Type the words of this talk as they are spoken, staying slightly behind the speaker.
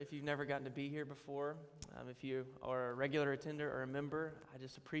if you've never gotten to be here before, if you are a regular attender or a member, I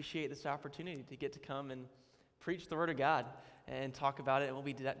just appreciate this opportunity to get to come and preach the Word of God and talk about it. And we'll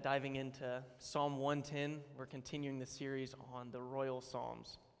be diving into Psalm 110. We're continuing the series on the Royal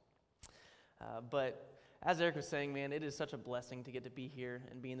Psalms. But as Eric was saying, man, it is such a blessing to get to be here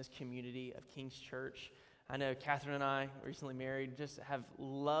and be in this community of King's Church. I know Catherine and I, recently married, just have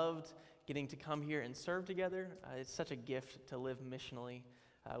loved getting to come here and serve together. It's such a gift to live missionally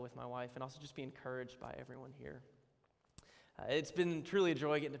with my wife and also just be encouraged by everyone here. It's been truly a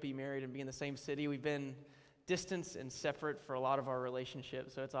joy getting to be married and be in the same city. We've been distant and separate for a lot of our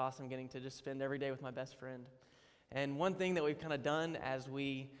relationships, so it's awesome getting to just spend every day with my best friend. And one thing that we've kind of done as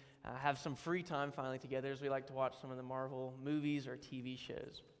we have some free time finally together is we like to watch some of the Marvel movies or TV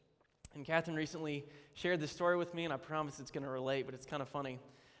shows. And Catherine recently shared this story with me, and I promise it's going to relate, but it's kind of funny.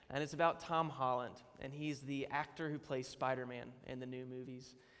 And it's about Tom Holland, and he's the actor who plays Spider-Man in the new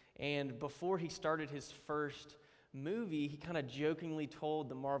movies. And before he started his first movie, he kind of jokingly told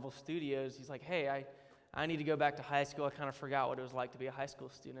the Marvel Studios, he's like, hey, I need to go back to high school. I kind of forgot what it was like to be a high school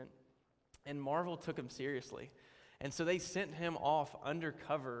student. And Marvel took him seriously. And so they sent him off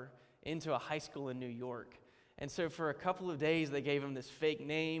undercover into a high school in New York. And so for a couple of days, they gave him this fake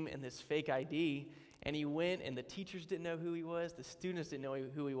name and this fake ID, and he went, and the teachers didn't know who he was, the students didn't know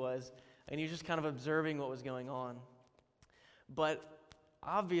who he was, and he was just kind of observing what was going on. But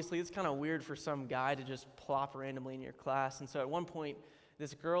obviously, it's kind of weird for some guy to just plop randomly in your class. And so at one point,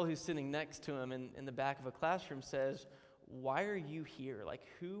 this girl who's sitting next to him in the back of a classroom says, "Why are you here? Like,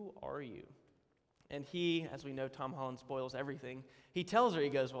 who are you?" And he, as we know, Tom Holland spoils everything. He tells her, he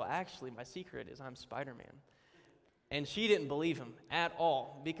goes, "Well, actually, my secret is I'm Spider-Man." And she didn't believe him at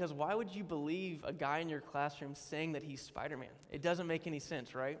all, because why would you believe a guy in your classroom saying that he's Spider-Man? It doesn't make any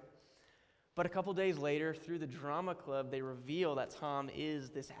sense, right? But a couple days later, through the drama club, they reveal that Tom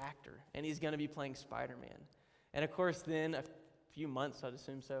is this actor, and he's going to be playing Spider-Man. And of course, then a few months, I'd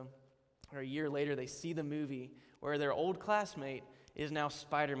assume so, or a year later, they see the movie where their old classmate is now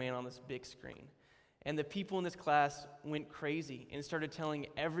Spider-Man on this big screen. And the people in this class went crazy and started telling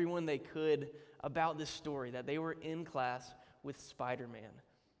everyone they could about this story, that they were in class with Spider-Man.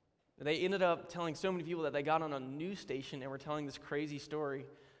 They ended up telling so many people that they got on a news station and were telling this crazy story,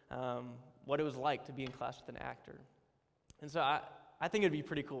 what it was like to be in class with an actor. And so I think it'd be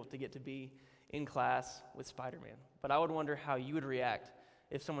pretty cool to get to be in class with Spider-Man. But I would wonder how you would react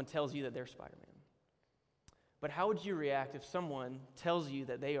if someone tells you that they're Spider-Man. But how would you react if someone tells you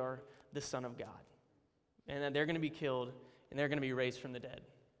that they are the Son of God, and that they're going to be killed and they're going to be raised from the dead?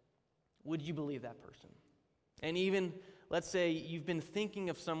 Would you believe that person? And even, let's say you've been thinking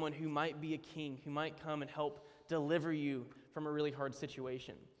of someone who might be a king, who might come and help deliver you from a really hard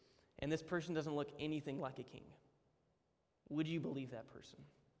situation, and this person doesn't look anything like a king. Would you believe that person?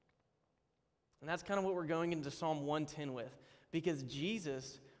 And that's kind of what we're going into Psalm 110 with, because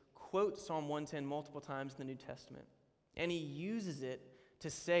Jesus quotes Psalm 110 multiple times in the New Testament, and he uses it to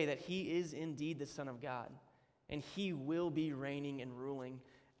say that he is indeed the Son of God, and he will be reigning and ruling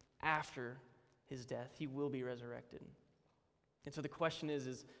after his death. He will be resurrected. And so the question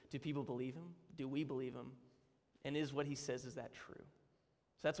is do people believe him? Do we believe him? And is what he says, is that true?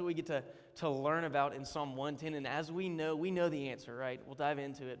 So that's what we get to learn about in Psalm 110. And as we know the answer, right? We'll dive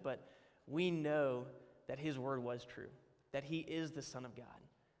into it, but we know that his word was true, that he is the Son of God.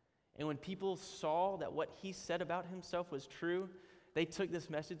 And when people saw that what he said about himself was true, they took this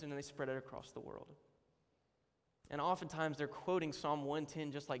message and they spread it across the world. And oftentimes they're quoting Psalm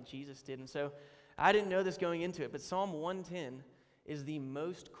 110 just like Jesus did. And so I didn't know this going into it, but Psalm 110 is the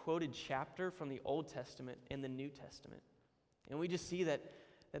most quoted chapter from the Old Testament and the New Testament. And we just see that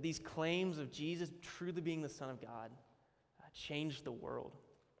these claims of Jesus truly being the Son of God changed the world.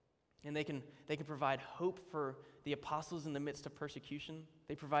 And they can provide hope for the apostles in the midst of persecution.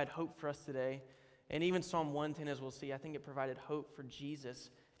 They provide hope for us today. And even Psalm 110, as we'll see, I think it provided hope for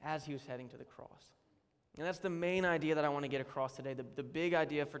Jesus as he was heading to the cross. And that's the main idea that I want to get across today. The big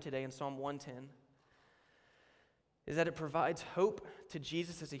idea for today in Psalm 110 is that it provides hope to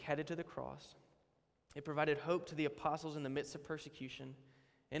Jesus as he headed to the cross. It provided hope to the apostles in the midst of persecution.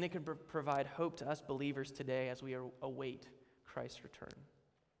 And it can provide hope to us believers today as we await Christ's return.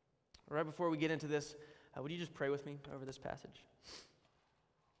 Right before we get into this, would you just pray with me over this passage?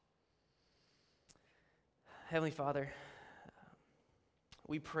 Heavenly Father,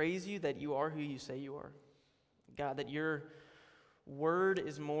 we praise you that you are who you say you are. God, that your word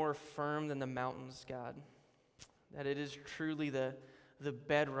is more firm than the mountains, God. That it is truly the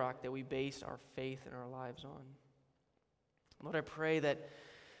bedrock that we base our faith and our lives on. Lord, I pray that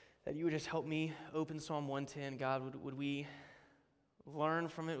you would just help me open Psalm 110. God, would we learn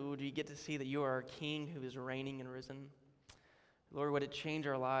from it? Would we get to see that you are our King who is reigning and risen? Lord, would it change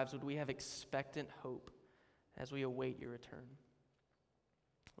our lives? Would we have expectant hope as we await your return?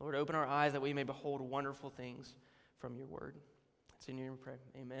 Lord, open our eyes that we may behold wonderful things from your word. It's in your name we pray.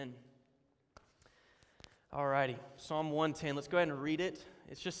 Amen. All righty, Psalm 110. Let's go ahead and read it.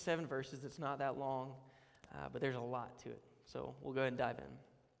 It's just 7 verses. It's not that long, but there's a lot to it. So we'll go ahead and dive in.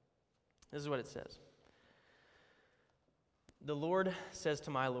 This is what it says. The Lord says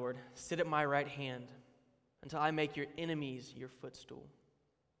to my Lord, sit at my right hand until I make your enemies your footstool.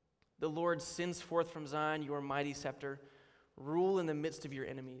 The Lord sends forth from Zion your mighty scepter. Rule in the midst of your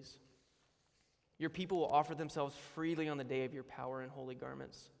enemies. Your people will offer themselves freely on the day of your power in holy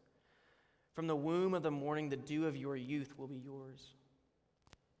garments. From the womb of the morning, the dew of your youth will be yours.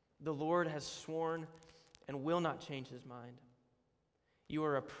 The Lord has sworn and will not change his mind. You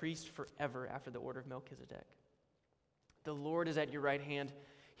are a priest forever after the order of Melchizedek. The Lord is at your right hand.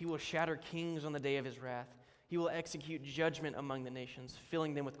 He will shatter kings on the day of his wrath. He will execute judgment among the nations,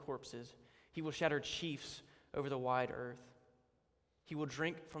 filling them with corpses. He will shatter chiefs over the wide earth. He will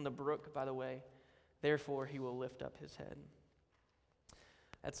drink from the brook by the way. Therefore, he will lift up his head.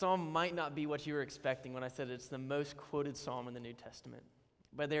 That psalm might not be what you were expecting when I said it's the most quoted psalm in the New Testament,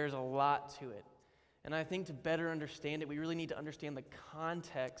 but there's a lot to it. And I think to better understand it, we really need to understand the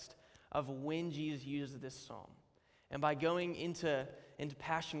context of when Jesus uses this psalm. And by going into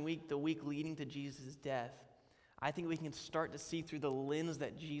Passion Week, the week leading to Jesus' death, I think we can start to see through the lens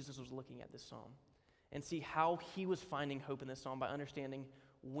that Jesus was looking at this psalm and see how he was finding hope in this psalm by understanding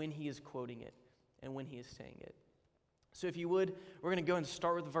when he is quoting it and when he is saying it. So if you would, we're going to go and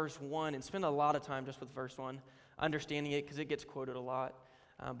start with verse 1 and spend a lot of time just with verse 1, understanding it because it gets quoted a lot.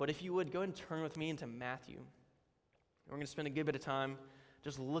 But if you would, go and turn with me into Matthew. We're going to spend a good bit of time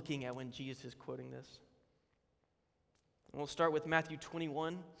just looking at when Jesus is quoting this. And we'll start with Matthew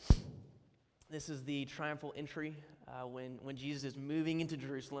 21. This is the triumphal entry when Jesus is moving into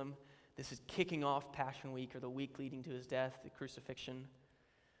Jerusalem. This is kicking off Passion Week, or the week leading to his death, the crucifixion.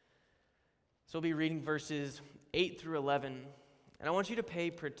 So we'll be reading verses 8 through 11. And I want you to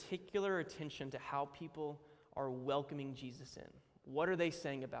pay particular attention to how people are welcoming Jesus in. What are they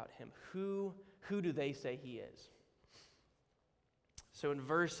saying about him? Who do they say he is? So in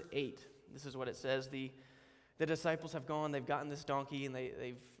verse 8, this is what it says. The disciples have gone, they've gotten this donkey, and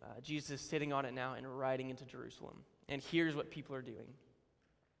Jesus is sitting on it now and riding into Jerusalem. And here's what people are doing.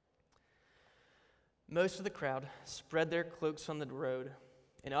 Most of the crowd spread their cloaks on the road,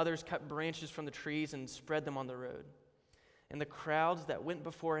 and others cut branches from the trees and spread them on the road. And the crowds that went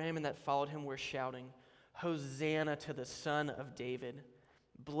before him and that followed him were shouting, Hosanna to the Son of David.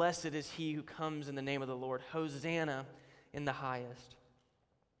 Blessed is he who comes in the name of the Lord. Hosanna in the highest.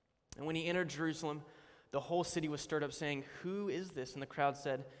 And when he entered Jerusalem, the whole city was stirred up, saying, Who is this? And the crowd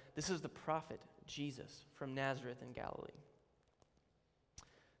said, This is the prophet Jesus from Nazareth in Galilee.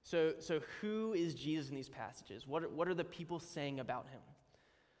 So who is Jesus in these passages? What are the people saying about him?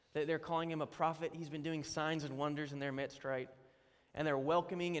 They're calling him a prophet. He's been doing signs and wonders in their midst, right? And they're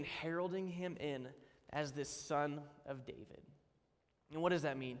welcoming and heralding him in as this Son of David. And what does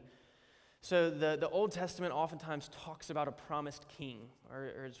that mean? So the Old Testament oftentimes talks about a promised king,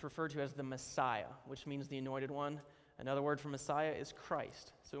 or it's referred to as the Messiah, which means the anointed one. Another word for Messiah is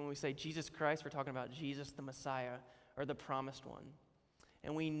Christ. So when we say Jesus Christ, we're talking about Jesus the Messiah, or the promised one.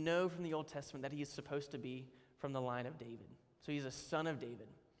 And we know from the Old Testament that he is supposed to be from the line of David. So he's a son of David.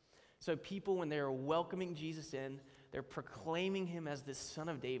 So people, when they're welcoming Jesus in, they're proclaiming him as this son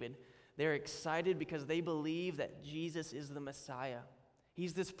of David. They're excited because they believe that Jesus is the Messiah.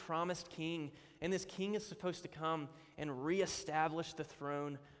 He's this promised king, and this king is supposed to come and reestablish the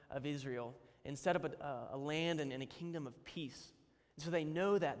throne of Israel and set up a land and a kingdom of peace. And so they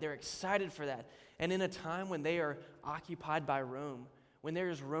know that. They're excited for that. And in a time when they are occupied by Rome, when there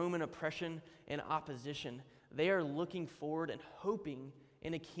is Roman oppression and opposition, they are looking forward and hoping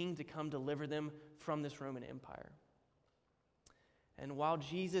in a king to come deliver them from this Roman Empire. And while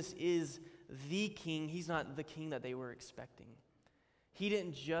Jesus is the king, he's not the king that they were expecting. He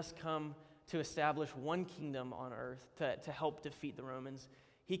didn't just come to establish one kingdom on earth to help defeat the Romans.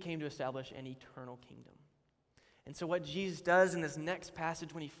 He came to establish an eternal kingdom. And so what Jesus does in this next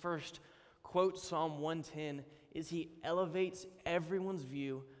passage when he first quotes Psalm 110 is he elevates everyone's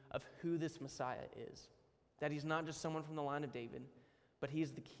view of who this Messiah is. That he's not just someone from the line of David, but he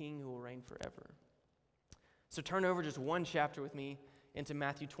is the king who will reign forever. So turn over just one chapter with me into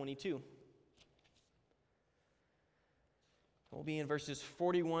Matthew 22. We'll be in verses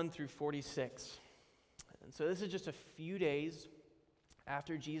 41 through 46. And so this is just a few days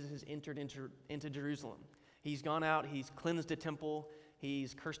after Jesus has entered into Jerusalem. He's gone out, he's cleansed a temple,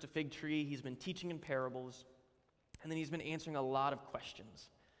 he's cursed a fig tree, he's been teaching in parables, and then he's been answering a lot of questions.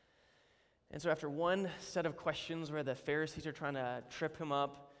 And so after one set of questions where the Pharisees are trying to trip him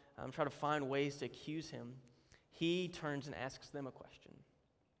up, try to find ways to accuse him, he turns and asks them a question.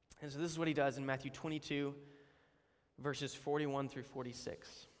 And so this is what he does in Matthew 22, verses 41 through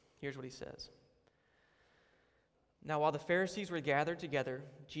 46. Here's what he says. Now, while the Pharisees were gathered together,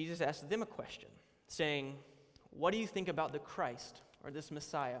 Jesus asked them a question, saying, "What do you think about the Christ, or this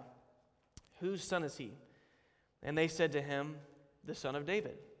Messiah? Whose son is he?" And they said to him, "The son of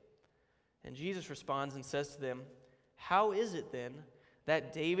David." And Jesus responds and says to them, "How is it then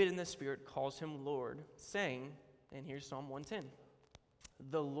that David in the Spirit calls him Lord, saying," and here's Psalm 110,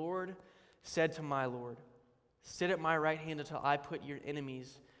 "The Lord said to my Lord, sit at my right hand until I put your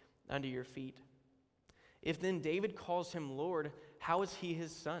enemies under your feet. If then David calls him Lord, how is he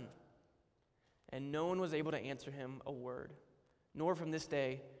his son?" And no one was able to answer him a word, nor from this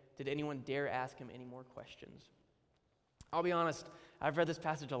day did anyone dare ask him any more questions. I'll be honest, I've read this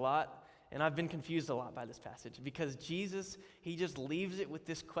passage a lot, and I've been confused a lot by this passage, because Jesus, he just leaves it with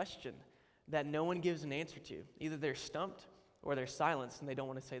this question that no one gives an answer to. Either they're stumped or they're silenced, and they don't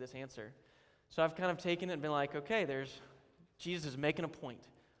want to say this answer. So I've kind of taken it and been like, okay, Jesus is making a point.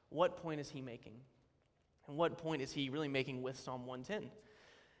 What point is he making? And what point is he really making with Psalm 110?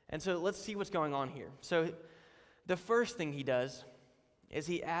 And so let's see what's going on here. So the first thing he does is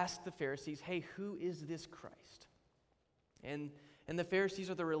he asks the Pharisees, hey, who is this Christ? And the Pharisees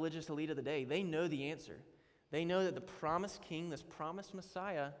are the religious elite of the day. They know the answer. They know that the promised king, this promised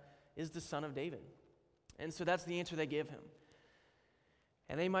Messiah, is the son of David. And so that's the answer they give him.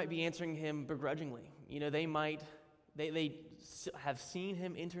 And they might be answering him begrudgingly. They have seen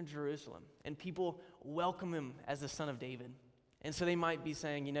him enter Jerusalem, and people welcome him as the son of David. And so they might be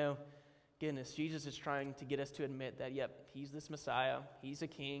saying, goodness, Jesus is trying to get us to admit that, yep, he's this Messiah, he's a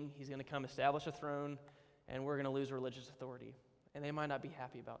king, he's going to come establish a throne, and we're going to lose religious authority. And they might not be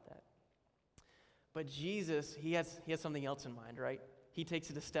happy about that. But Jesus, he has something else in mind, right? He takes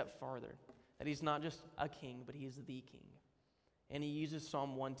it a step farther, that he's not just a king, but he is the king. And he uses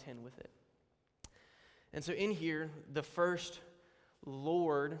Psalm 110 with it. And so in here, the first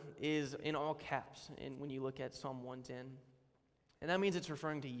Lord is in all caps when you look at Psalm 110. And that means it's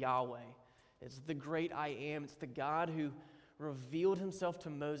referring to Yahweh. It's the great I am. It's the God who revealed himself to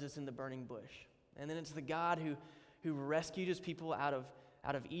Moses in the burning bush. And then it's the God who rescued his people out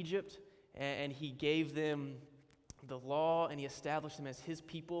of Egypt, and he gave them the law, and he established them as his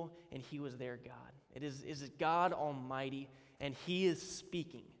people, and he was their God. It is God Almighty, and he is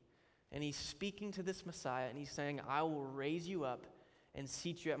speaking. And he's speaking to this Messiah, and he's saying, I will raise you up and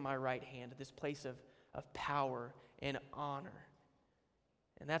seat you at my right hand, at this place of power and honor.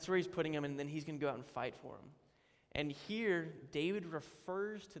 And that's where he's putting him, and then he's going to go out and fight for him. And here, David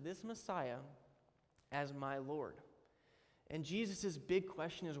refers to this Messiah as my Lord. And Jesus' big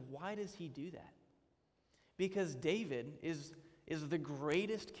question is, why does he do that? Because David is the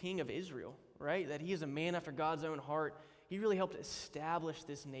greatest king of Israel, right? That he is a man after God's own heart. He really helped establish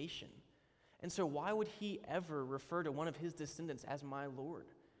this nation. And so why would he ever refer to one of his descendants as my Lord?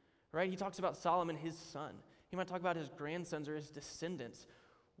 Right? He talks about Solomon, his son. He might talk about his grandsons or his descendants.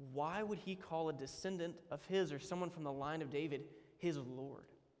 Why would he call a descendant of his or someone from the line of David his Lord?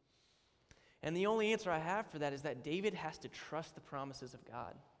 And the only answer I have for that is that David has to trust the promises of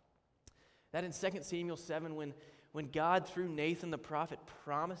God. That in 2 Samuel 7, when God, through Nathan the prophet,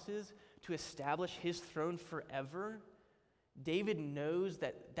 promises to establish his throne forever, David knows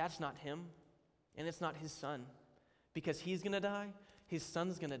that that's not him, and it's not his son. Because he's going to die, his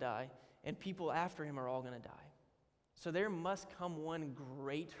son's going to die, and people after him are all going to die. So there must come one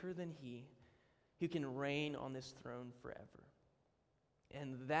greater than he who can reign on this throne forever.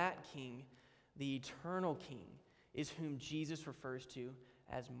 And that king, the eternal king, is whom Jesus refers to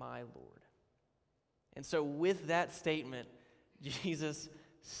as my Lord. And so with that statement, Jesus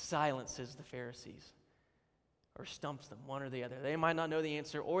silences the Pharisees, or stumps them, one or the other. They might not know the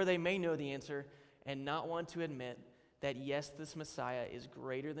answer, or they may know the answer and not want to admit that yes, this Messiah is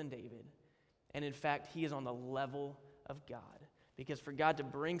greater than David, and in fact, he is on the level of God. Because for God to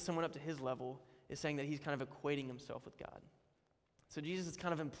bring someone up to his level is saying that he's kind of equating himself with God. So Jesus is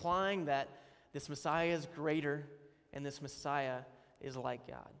kind of implying that this Messiah is greater, and this Messiah is like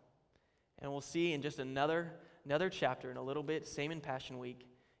God. And we'll see in just another chapter in a little bit, same in Passion Week,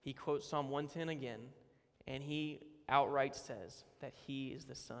 he quotes Psalm 110 again, and he outright says that he is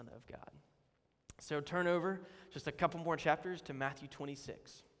the Son of God. So turn over just a couple more chapters to Matthew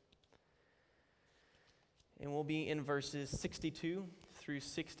 26. And we'll be in verses 62 through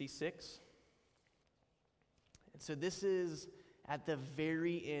 66. So this is at the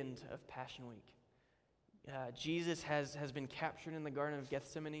very end of Passion Week. Jesus has been captured in the Garden of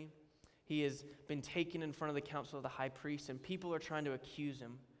Gethsemane. He has been taken in front of the council of the high priest, and people are trying to accuse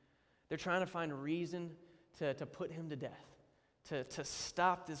him. They're trying to find reason to put him to death, to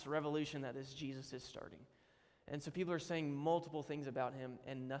stop this revolution that this Jesus is starting. And so people are saying multiple things about him,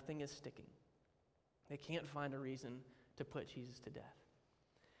 and nothing is sticking. They can't find a reason to put Jesus to death.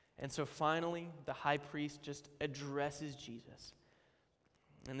 And so finally, the high priest just addresses Jesus.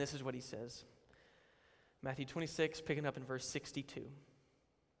 And this is what he says. Matthew 26, picking up in verse 62.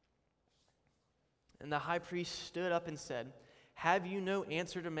 And the high priest stood up and said, "Have you no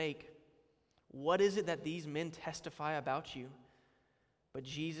answer to make? What is it that these men testify about you?" But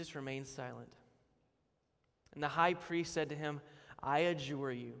Jesus remained silent. And the high priest said to him, "I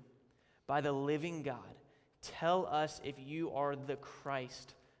adjure you, by the living God, tell us if you are the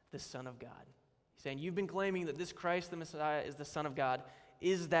Christ, the Son of God." He's saying, you've been claiming that this Christ, the Messiah, is the Son of God.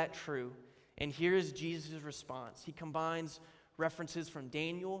 Is that true? And here is Jesus' response. He combines references from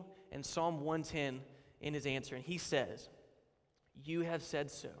Daniel and Psalm 110 in his answer. And he says, "You have said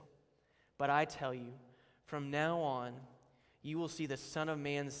so, but I tell you, from now on, you will see the Son of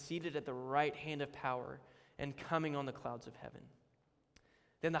Man seated at the right hand of power and coming on the clouds of heaven."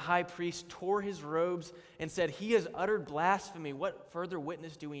 Then the high priest tore his robes and said, "He has uttered blasphemy. What further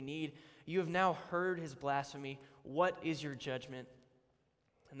witness do we need? You have now heard his blasphemy. What is your judgment?"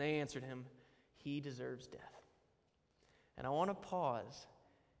 And they answered him, "He deserves death." And I want to pause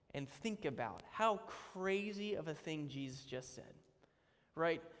and think about how crazy of a thing Jesus just said,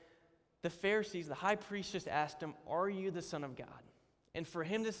 right? The Pharisees, the high priest just asked him, "Are you the Son of God?" And for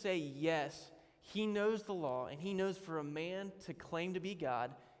him to say yes, he knows the law, and he knows for a man to claim to be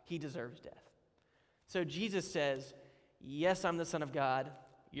God, he deserves death. So Jesus says, "Yes, I'm the Son of God.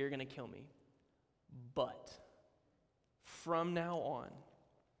 You're going to kill me. But from now on,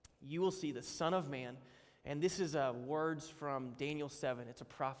 you will see the Son of Man." And this is words from Daniel 7. It's a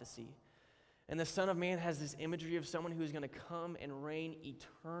prophecy. And the Son of Man has this imagery of someone who is going to come and reign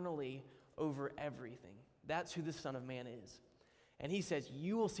eternally over everything. That's who the Son of Man is. And he says,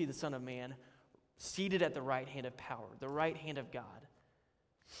 you will see the Son of Man seated at the right hand of power, the right hand of God.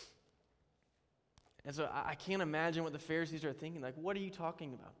 And so I can't imagine what the Pharisees are thinking. Like, what are you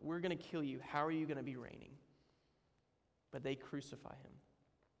talking about? We're going to kill you. How are you going to be reigning? But they crucify him.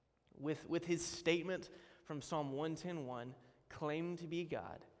 With his statement from Psalm 110:1, claiming to be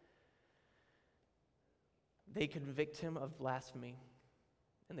God, they convict him of blasphemy,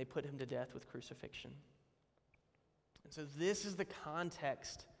 and they put him to death with crucifixion. And so this is the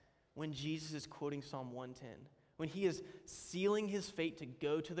context when Jesus is quoting Psalm 110. When he is sealing his fate to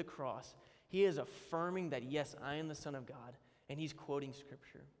go to the cross, he is affirming that, yes, I am the Son of God, and he's quoting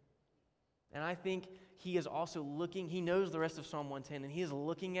Scripture. And I think he is also looking, he knows the rest of Psalm 110, and he is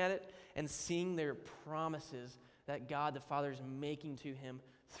looking at it and seeing their promises that God the Father is making to him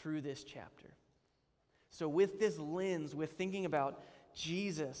through this chapter. So with this lens, with thinking about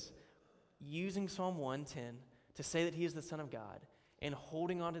Jesus using Psalm 110 to say that he is the Son of God and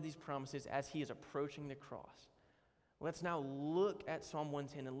holding on to these promises as he is approaching the cross, let's now look at Psalm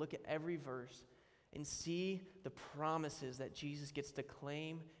 110 and look at every verse and see the promises that Jesus gets to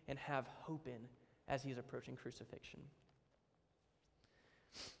claim and have hope in as he is approaching crucifixion.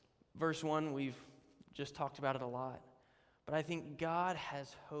 Verse 1, we've just talked about it a lot, but I think God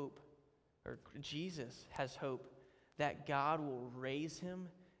has hope, or Jesus has hope, that God will raise him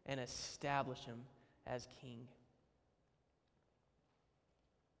and establish him as king.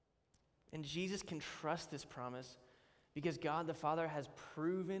 And Jesus can trust this promise because God the Father has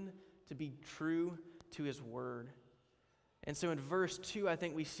proven to be true to his word. And so in verse 2, I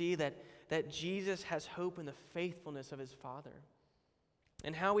think we see that Jesus has hope in the faithfulness of his Father.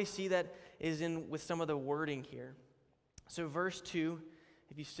 And how we see that is with some of the wording here. So verse 2,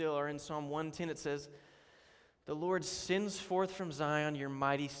 if you still are in Psalm 110, it says, "The Lord sends forth from Zion your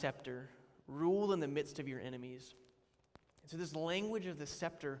mighty scepter. Rule in the midst of your enemies." And so this language of the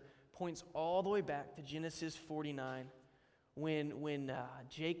scepter points all the way back to Genesis 49, when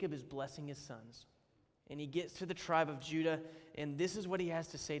Jacob is blessing his sons. And he gets to the tribe of Judah, and this is what he has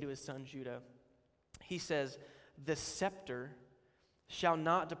to say to his son Judah. He says, "The scepter shall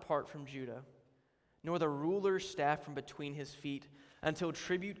not depart from Judah, nor the ruler's staff from between his feet, until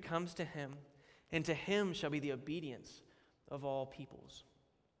tribute comes to him, and to him shall be the obedience of all peoples."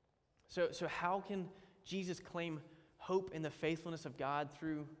 So how can Jesus claim hope in the faithfulness of God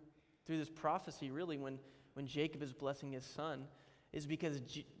through this prophecy, really, when Jacob is blessing his son, is because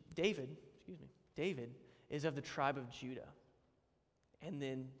David is of the tribe of Judah. And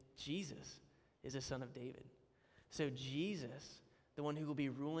then Jesus is a son of David. So Jesus, the one who will be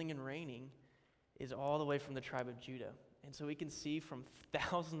ruling and reigning, is all the way from the tribe of Judah. And so we can see from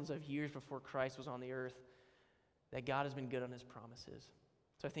thousands of years before Christ was on the earth that God has been good on his promises.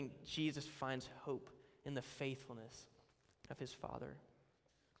 So I think Jesus finds hope in the faithfulness of his Father.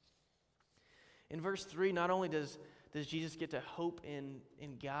 In verse 3, not only does Jesus get to hope in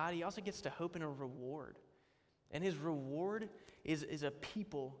God, he also gets to hope in a reward. And his reward is a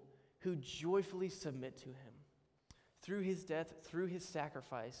people who joyfully submit to him. Through his death, through his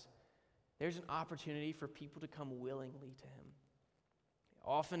sacrifice, there's an opportunity for people to come willingly to him.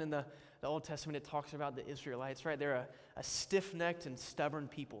 Often in the Old Testament, it talks about the Israelites, right? They're a stiff-necked and stubborn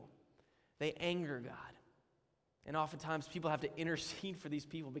people. They anger God. And oftentimes people have to intercede for these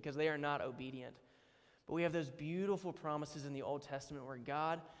people because they are not obedient. But we have those beautiful promises in the Old Testament where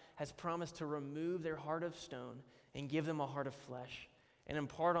God has promised to remove their heart of stone and give them a heart of flesh and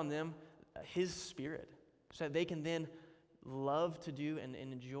impart on them his Spirit so that they can then love to do and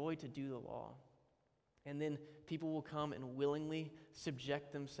enjoy to do the law. And then people will come and willingly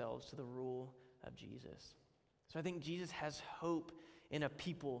subject themselves to the rule of Jesus. So I think Jesus has hope in a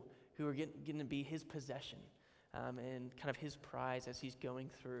people who are getting to be his possession and kind of his prize as he's going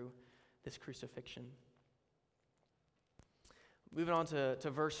through this crucifixion. Moving on to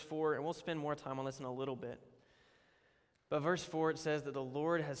verse 4, and we'll spend more time on this in a little bit. But verse 4, it says that the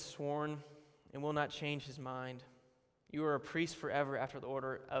Lord has sworn and will not change his mind. You are a priest forever after the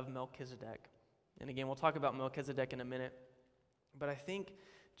order of Melchizedek. And again, we'll talk about Melchizedek in a minute. But I think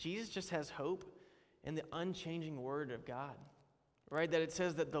Jesus just has hope in the unchanging word of God, right? That it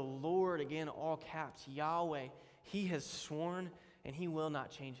says that the Lord, again, all caps, Yahweh, he has sworn and he will not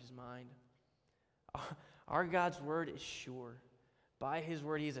change his mind. Our God's word is sure. By his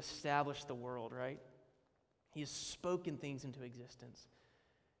word, he has established the world, right? He has spoken things into existence.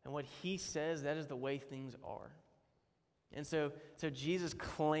 And what he says, that is the way things are. And so Jesus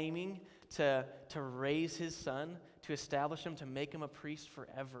claiming to raise his son, to establish him, to make him a priest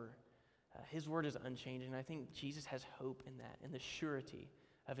forever, his word is unchanging. And I think Jesus has hope in that, in the surety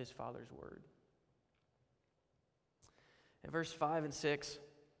of his Father's word. In verse 5 and 6,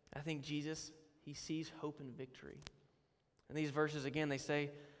 I think Jesus, he sees hope and victory. In these verses, again, they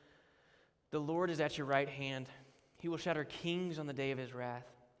say, the Lord is at your right hand. He will shatter kings on the day of his wrath.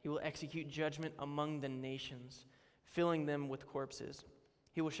 He will execute judgment among the nations, filling them with corpses.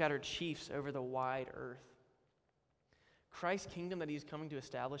 He will shatter chiefs over the wide earth. Christ's kingdom that he's coming to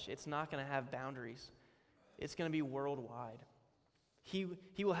establish, it's not going to have boundaries. It's going to be worldwide. He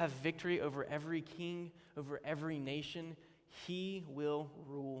will have victory over every king, over every nation. He will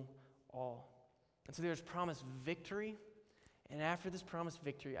rule all. And so there's promised victory. And after this promised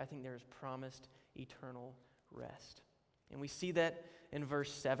victory, I think there is promised eternal rest. And we see that in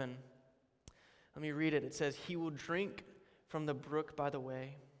verse 7. Let me read it. It says, he will drink from the brook by the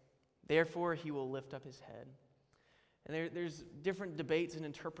way. Therefore, he will lift up his head. And there's different debates and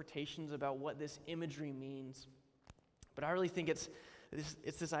interpretations about what this imagery means. But I really think it's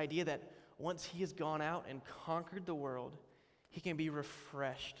this idea that once he has gone out and conquered the world, he can be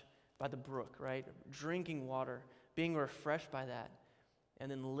refreshed by the brook, right? Drinking water, being refreshed by that,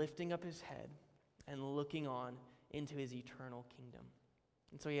 and then lifting up his head and looking on into his eternal kingdom.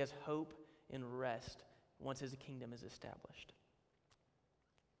 And so he has hope and rest once his kingdom is established.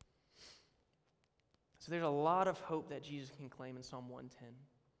 So there's a lot of hope that Jesus can claim in Psalm 110.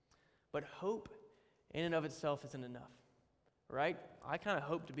 But hope in and of itself isn't enough, right? I kind of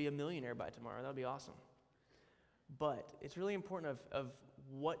hope to be a millionaire by tomorrow. That would be awesome. But it's really important of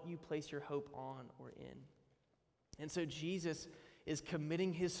what you place your hope on or in. And so Jesus is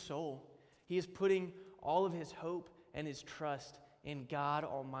committing his soul. He is putting all of his hope and his trust in God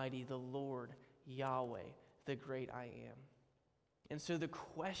Almighty, the Lord, Yahweh, the great I am. And so the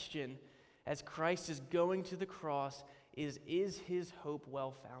question, as Christ is going to the cross, is his hope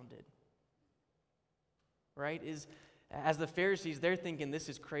well-founded? Right? As the Pharisees, they're thinking, this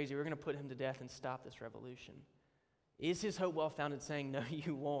is crazy. We're going to put him to death and stop this revolution. Is his hope well-founded, saying, no,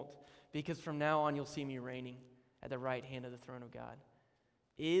 you won't, because from now on you'll see me reigning at the right hand of the throne of God?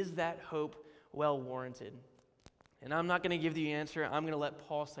 Is that hope well-warranted? And I'm not going to give the answer. I'm going to let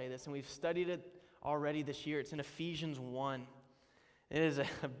Paul say this. And we've studied it already this year. It's in Ephesians 1. It is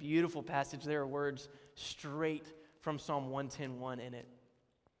a beautiful passage. There are words straight from Psalm 110:1 in it.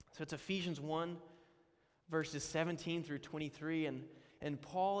 So it's Ephesians 1, verses 17 through 23. And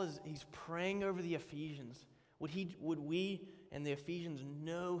Paul he's praying over the Ephesians. Would we and the Ephesians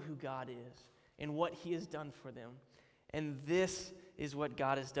know who God is and what he has done for them? And this is what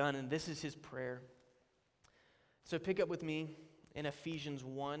God has done, and this is his prayer. So pick up with me in Ephesians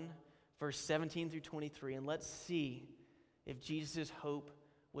 1, verse 17 through 23, and let's see if Jesus' hope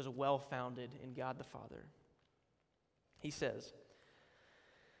was well-founded in God the Father. He says,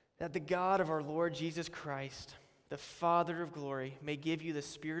 that the God of our Lord Jesus Christ, the Father of glory, may give you the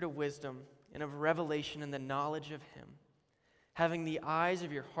spirit of wisdom and of revelation in the knowledge of him, having the eyes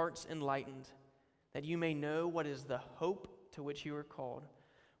of your hearts enlightened, that you may know what is the hope to which you are called,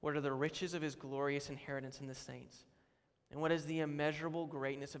 what are the riches of his glorious inheritance in the saints, and what is the immeasurable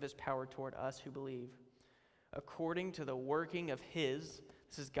greatness of his power toward us who believe, according to the working of his,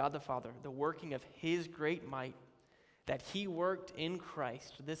 this is God the Father, the working of his great might, that he worked in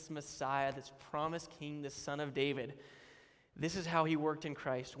Christ, this Messiah, this promised King, this Son of David. This is how he worked in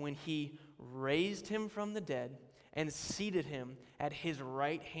Christ, when he raised him from the dead and seated him at his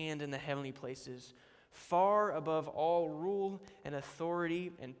right hand in the heavenly places, far above all rule and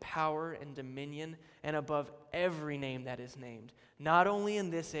authority and power and dominion, and above every name that is named, not only in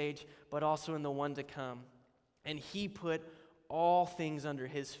this age, but also in the one to come. And he put all things under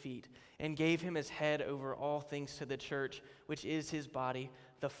his feet, and gave him his head over all things to the church, which is his body,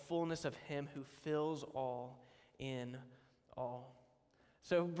 the fullness of him who fills all in all.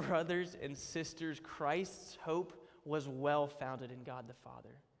 So, brothers and sisters, Christ's hope was well founded in God the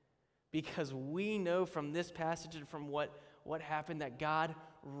Father, because we know from this passage and from what happened that God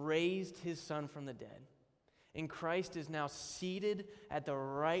raised his Son from the dead. And Christ is now seated at the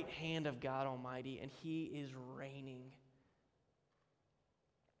right hand of God Almighty, and he is reigning.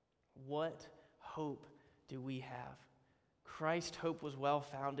 What hope do we have? Christ's hope was well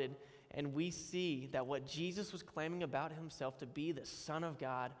founded, and we see that what Jesus was claiming about himself to be the Son of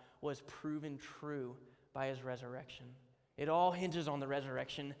God was proven true by his resurrection. It all hinges on the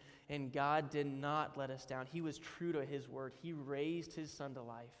resurrection, and God did not let us down. He was true to his word. He raised his Son to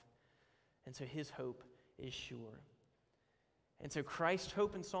life, and so his hope is sure. And so Christ's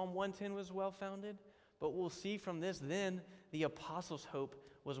hope in Psalm 110 was well founded, but we'll see from this then the apostles' hope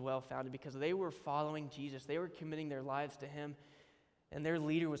was well-founded, because they were following Jesus. They were committing their lives to him, and their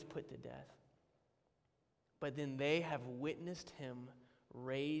leader was put to death. But then they have witnessed him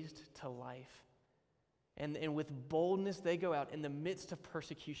raised to life. And with boldness, they go out in the midst of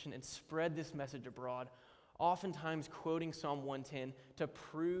persecution and spread this message abroad, oftentimes quoting Psalm 110 to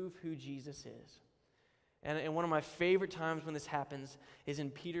prove who Jesus is. And one of my favorite times when this happens is in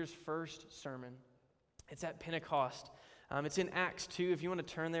Peter's first sermon. It's at Pentecost. It's in Acts 2. If you want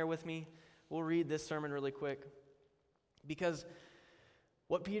to turn there with me, we'll read this sermon really quick. Because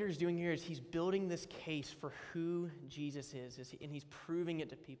what Peter's doing here is he's building this case for who Jesus is, and he's proving it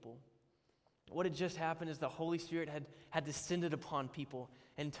to people. What had just happened is the Holy Spirit had descended upon people,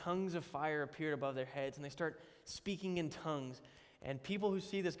 and tongues of fire appeared above their heads, and they start speaking in tongues. And people who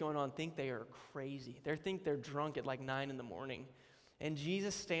see this going on think they are crazy. They think they're drunk at like 9 in the morning. And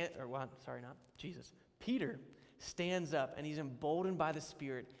Peter stands up, and he's emboldened by the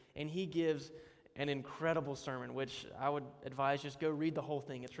Spirit, and he gives an incredible sermon, which I would advise just go read the whole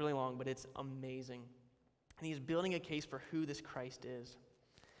thing. It's really long, but it's amazing. And he's building a case for who this Christ is.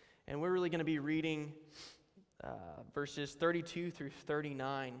 And we're really going to be reading verses 32 through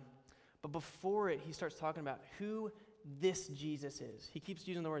 39. But before it, he starts talking about who this Jesus is. He keeps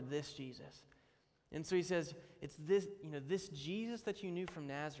using the word this Jesus. And so he says, it's this, this Jesus that you knew from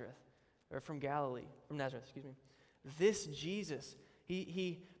Nazareth, or from Nazareth, excuse me. This Jesus,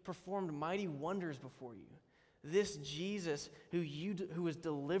 he performed mighty wonders before you. This Jesus who was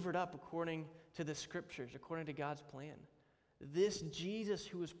delivered up according to the scriptures, according to God's plan. This Jesus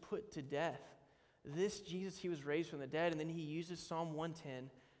who was put to death. This Jesus he was raised from the dead. And then he uses Psalm 110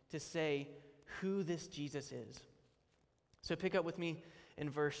 to say who this Jesus is. So pick up with me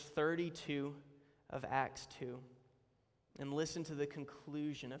in verse 32 of Acts 2 and listen to the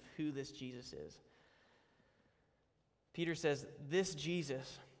conclusion of who this Jesus is. Peter says, this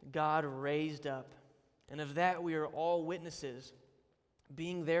Jesus God raised up, and of that we are all witnesses,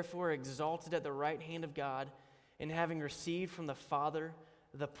 being therefore exalted at the right hand of God, and having received from the Father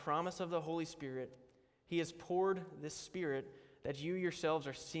the promise of the Holy Spirit, he has poured this Spirit that you yourselves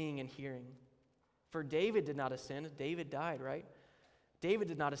are seeing and hearing. For David did not ascend. David died, right? David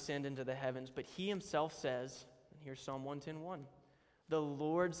did not ascend into the heavens, but he himself says, and here's Psalm 110:1, the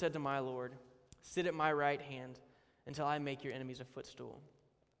Lord said to my Lord, sit at my right hand until I make your enemies a footstool.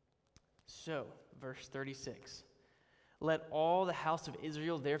 So, verse 36, let all the house of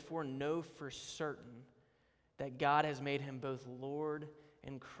Israel therefore know for certain that God has made him both Lord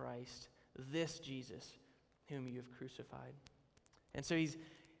and Christ, this Jesus whom you have crucified. And so he's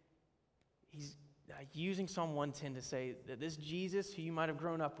using Psalm 110 to say that this Jesus who you might have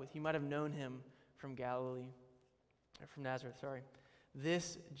grown up with, you might have known him from Nazareth,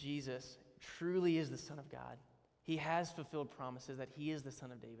 This Jesus truly is the Son of God. He has fulfilled promises that he is the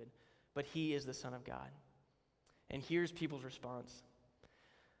Son of David, but he is the Son of God. And here's people's response.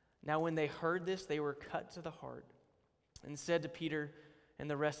 Now when they heard this, they were cut to the heart and said to Peter and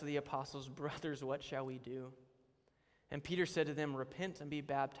the rest of the apostles, "Brothers, what shall we do?" And Peter said to them, "Repent and be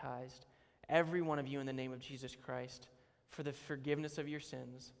baptized, every one of you, in the name of Jesus Christ, for the forgiveness of your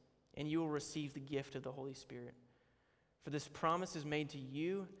sins, and you will receive the gift of the Holy Spirit. For this promise is made to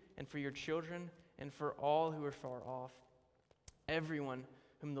you and for your children and for all who are far off, everyone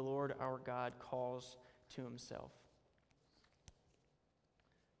whom the Lord our God calls to himself."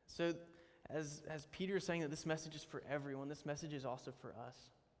 So as Peter is saying that this message is for everyone, this message is also for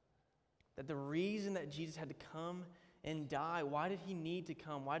us. That the reason that Jesus had to come and die, why did he need to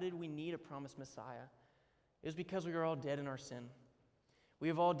come? Why did we need a promised Messiah? It was because we were all dead in our sin. We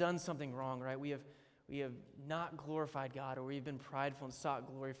have all done something wrong, right? We have not glorified God, or we've been prideful and sought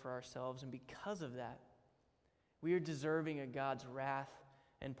glory for ourselves. And because of that, we are deserving of God's wrath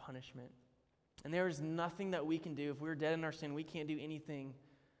and punishment. And there is nothing that we can do. If we're dead in our sin, we can't do anything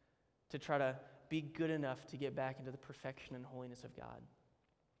to try to be good enough to get back into the perfection and holiness of God.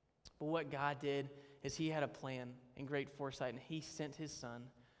 But what God did is he had a plan and great foresight, and he sent his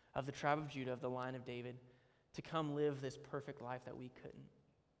Son of the tribe of Judah, of the line of David, to come live this perfect life that we couldn't.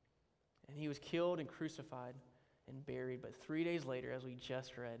 And he was killed and crucified and buried, but 3 days later, as we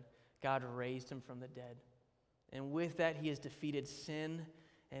just read, God raised him from the dead. And with that, he has defeated sin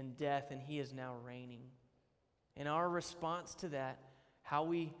and death, and he is now reigning. And our response to that, how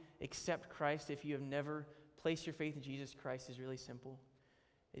we accept Christ, if you have never placed your faith in Jesus Christ, is really simple.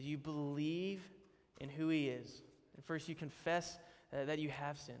 Is you believe in who he is. And first you confess that you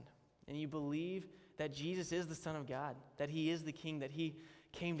have sinned. And you believe that Jesus is the Son of God, that he is the King, that he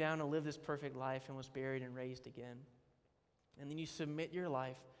came down to live this perfect life and was buried and raised again. And then you submit your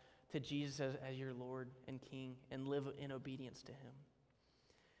life to Jesus as your Lord and King and live in obedience to him.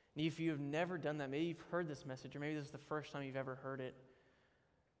 And if you have never done that, maybe you've heard this message, or maybe this is the first time you've ever heard it,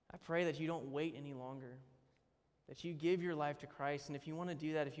 I pray that you don't wait any longer, that you give your life to Christ. And if you want to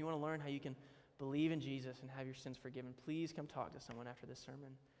do that, if you want to learn how you can believe in Jesus and have your sins forgiven, please come talk to someone after this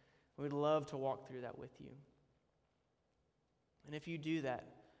sermon. We'd love to walk through that with you. And if you do that,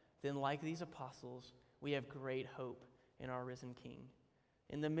 then like these apostles, we have great hope in our risen King.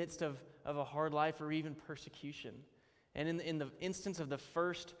 In the midst of a hard life or even persecution. And in the instance of the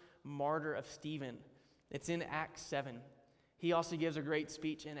first martyr of Stephen, it's in Acts 7. He also gives a great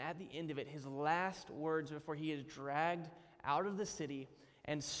speech, and at the end of it, his last words before he is dragged out of the city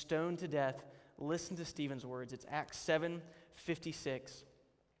and stoned to death, listen to Stephen's words. It's Acts 7:56.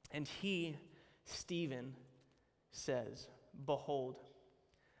 And he, Stephen, says, "Behold,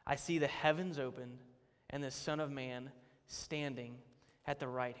 I see the heavens opened and the Son of Man standing at the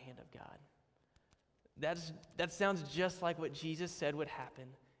right hand of God." That sounds just like what Jesus said would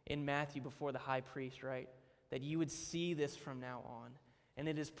happen in Matthew before the high priest, right? That you would see this from now on. And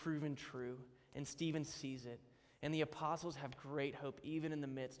it is proven true. And Stephen sees it. And the apostles have great hope even in the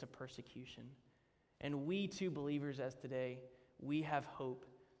midst of persecution. And we too, believers as today, we have hope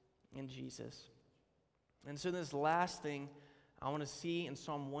in Jesus. And so this last thing I want to see in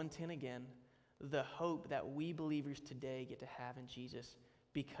Psalm 110 again, the hope that we believers today get to have in Jesus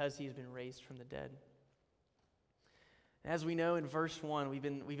because he has been raised from the dead. As we know in verse 1, we've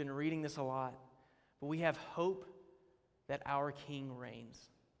been reading this a lot, but we have hope that our King reigns,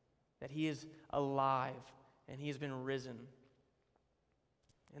 that he is alive and he has been risen.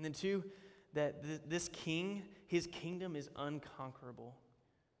 And then 2, that this King, his kingdom is unconquerable.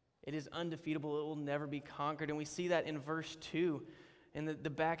 It is undefeatable. It will never be conquered. And we see that in verse 2, in the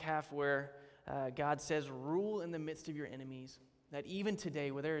back half where God says, "Rule in the midst of your enemies." That even today,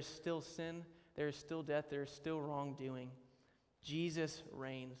 where there is still sin, there is still death, there is still wrongdoing, Jesus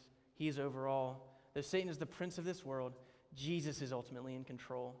reigns. He is over all. Though Satan is the prince of this world, Jesus is ultimately in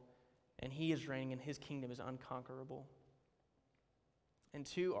control. And he is reigning, and his kingdom is unconquerable. And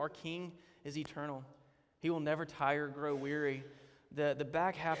 2, our King is eternal. He will never tire or grow weary. The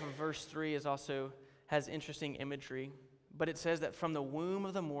back half of verse 3 has interesting imagery. But it says that from the womb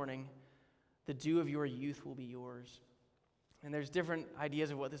of the morning, the dew of your youth will be yours. And there's different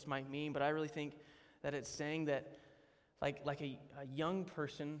ideas of what this might mean, but I really think that it's saying that like a young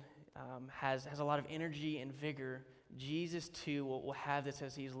person has a lot of energy and vigor, Jesus too will have this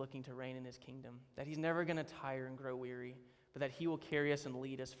as he's looking to reign in his kingdom. That he's never going to tire and grow weary, but that he will carry us and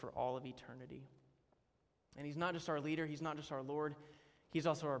lead us for all of eternity. And he's not just our leader, he's not just our Lord, he's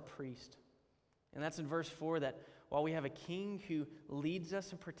also our priest. And that's in verse 4, that while we have a king who leads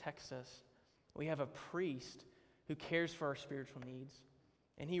us and protects us, we have a priest who cares for our spiritual needs.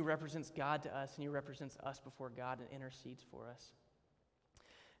 And he represents God to us, and he represents us before God and intercedes for us.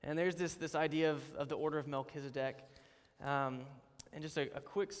 And there's this idea of the order of Melchizedek. And just a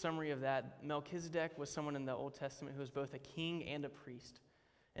quick summary of that, Melchizedek was someone in the Old Testament who was both a king and a priest.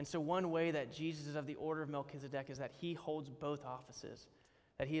 And so one way that Jesus is of the order of Melchizedek is that he holds both offices,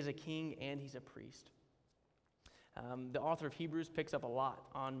 that he is a king and he's a priest. The author of Hebrews picks up a lot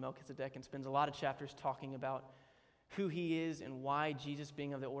on Melchizedek and spends a lot of chapters talking about who he is and why Jesus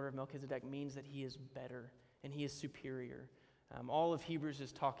being of the order of Melchizedek means that he is better and he is superior. All of Hebrews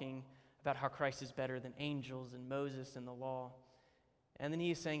is talking about how Christ is better than angels and Moses and the law. And then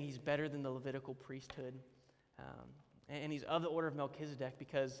he is saying he's better than the Levitical priesthood. And he's of the order of Melchizedek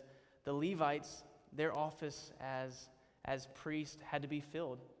because the Levites, their office as priest had to be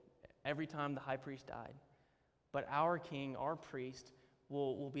filled every time the high priest died. But our king, our priest,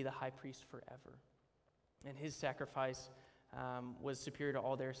 will be the high priest forever. And his sacrifice was superior to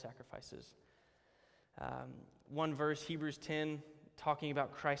all their sacrifices. One verse, Hebrews 10, talking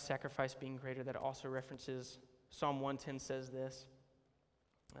about Christ's sacrifice being greater, that also references Psalm 110 says this.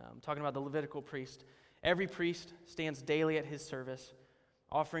 Talking about the Levitical priest. Every priest stands daily at his service,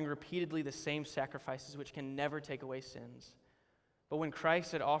 offering repeatedly the same sacrifices which can never take away sins. But when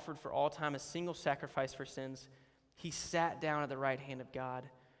Christ had offered for all time a single sacrifice for sins, he sat down at the right hand of God,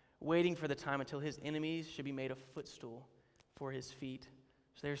 waiting for the time until his enemies should be made a footstool for his feet.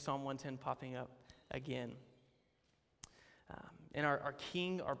 So there's Psalm 110 popping up again. And our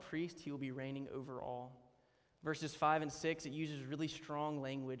king, our priest, he will be reigning over all. Verses 5 and 6, it uses really strong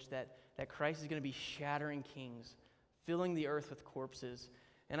language that Christ is going to be shattering kings, filling the earth with corpses.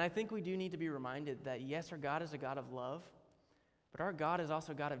 And I think we do need to be reminded that, yes, our God is a God of love, but our God is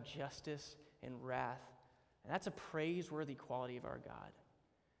also a God of justice and wrath. And that's a praiseworthy quality of our God.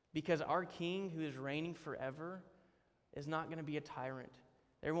 Because our king, who is reigning forever, is not going to be a tyrant.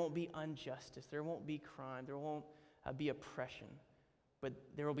 There won't be injustice. There won't be crime. There won't be oppression. But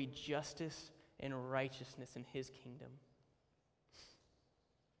there will be justice and righteousness in his kingdom.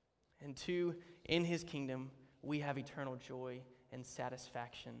 And two, in his kingdom, we have eternal joy and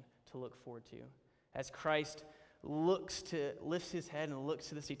satisfaction to look forward to. As Christ lifts his head and looks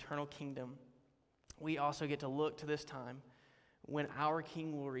to this eternal kingdom, we also get to look to this time when our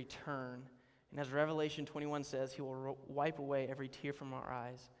King will return. And as Revelation 21 says, he will wipe away every tear from our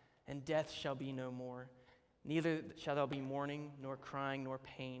eyes, and death shall be no more. Neither shall there be mourning, nor crying, nor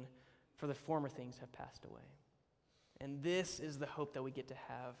pain, for the former things have passed away. And this is the hope that we get to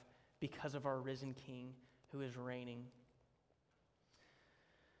have because of our risen King who is reigning.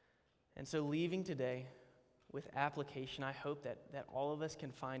 And so leaving today with application, I hope that all of us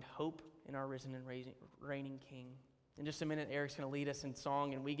can find hope in our risen and reigning King. In just a minute, Eric's going to lead us in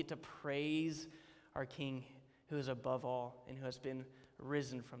song, and we get to praise our King who is above all and who has been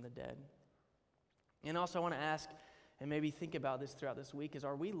risen from the dead. And also I want to ask, and maybe think about this throughout this week, is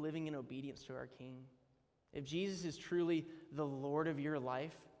are we living in obedience to our King? If Jesus is truly the Lord of your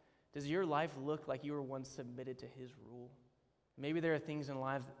life, does your life look like you were once submitted to his rule? Maybe there are things in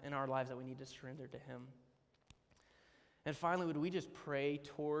our lives that we need to surrender to him. And finally, would we just pray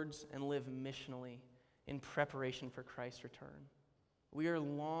towards and live missionally in preparation for Christ's return? We are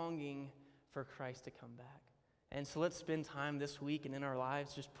longing for Christ to come back. And so let's spend time this week and in our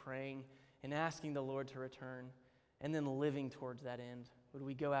lives just praying and asking the Lord to return and then living towards that end. Would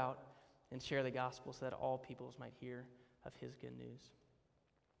we go out and share the gospel so that all peoples might hear of his good news?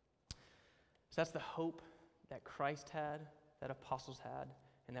 So that's the hope that Christ had, that apostles had,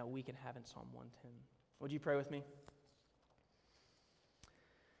 and that we can have in Psalm 110. Would you pray with me?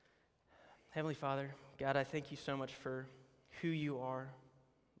 Heavenly Father, God, I thank you so much for who you are.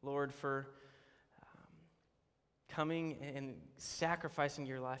 Lord, for coming and sacrificing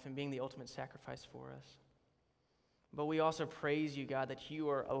your life and being the ultimate sacrifice for us. But we also praise you, God, that you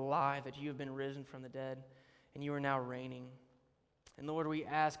are alive, that you have been risen from the dead, and you are now reigning. And Lord, we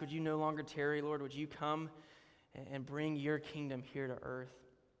ask, would you no longer tarry? Lord, would you come and bring your kingdom here to earth?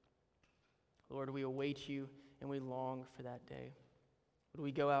 Lord, we await you and we long for that day. Would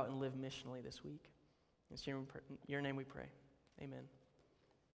we go out and live missionally this week? In your name we pray. Amen.